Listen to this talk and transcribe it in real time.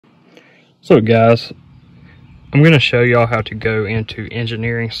So guys, I'm going to show y'all how to go into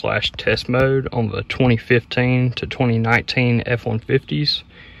engineering/test mode on the 2015 to 2019 F-150s.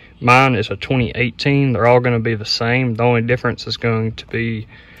 Mine is a 2018. They're all going to be the same. The only difference is going to be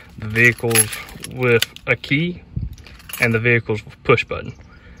the vehicles with a key and the vehicles with push button.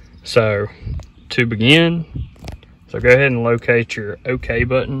 So to begin, go ahead and locate your OK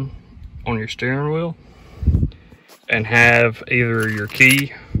button on your steering wheel and have either your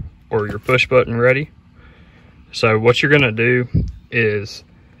key or your push button ready. So what you're going to do is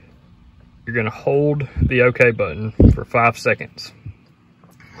you're going to hold the OK button for 5 seconds.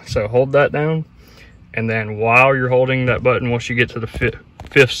 So hold that down, and then while you're holding that button, once you get to the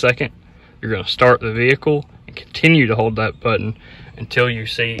fifth second, you're going to start the vehicle and continue to hold that button until you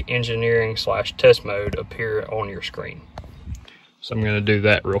see engineering/test mode appear on your screen. So I'm going to do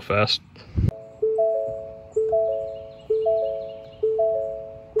that real fast.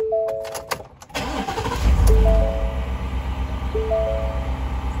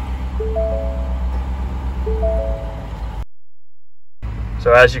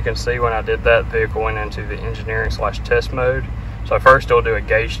 So as you can see, when I did that, the vehicle went into the engineering/test mode. So first it'll do a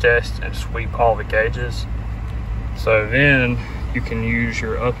gauge test and sweep all the gauges. So then you can use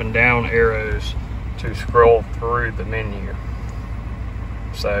your up and down arrows to scroll through the menu.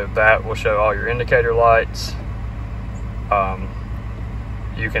 So that will show all your indicator lights.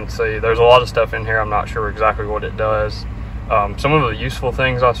 You can see there's a lot of stuff in here. I'm not sure exactly what it does. Some of the useful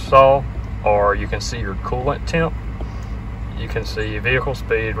things I saw are you can see your coolant temp. You can see vehicle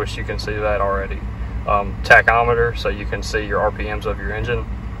speed, which you can see that already. Tachometer, so you can see your RPMs of your engine.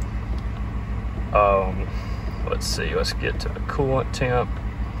 Let's see, let's get to the coolant temp.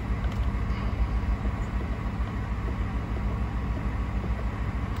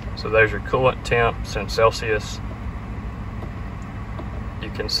 So there's your coolant temps in Celsius.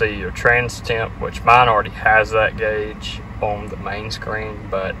 You can see your trans temp, which mine already has that gauge on the main screen,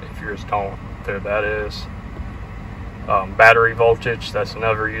 but if yours don't, there that is. Battery voltage, that's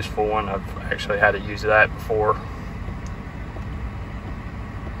another useful one. I've actually had to use that before.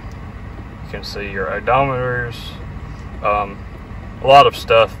 You can see your odometers, a lot of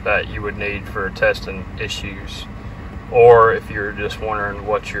stuff that you would need for testing issues, or if you're just wondering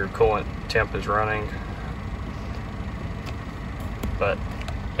what your coolant temp is running. But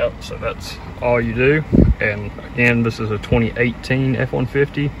yep, so that's all you do. And again, this is a 2018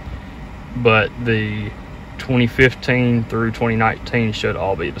 F-150, but the 2015 through 2019 should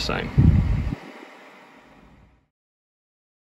all be the same.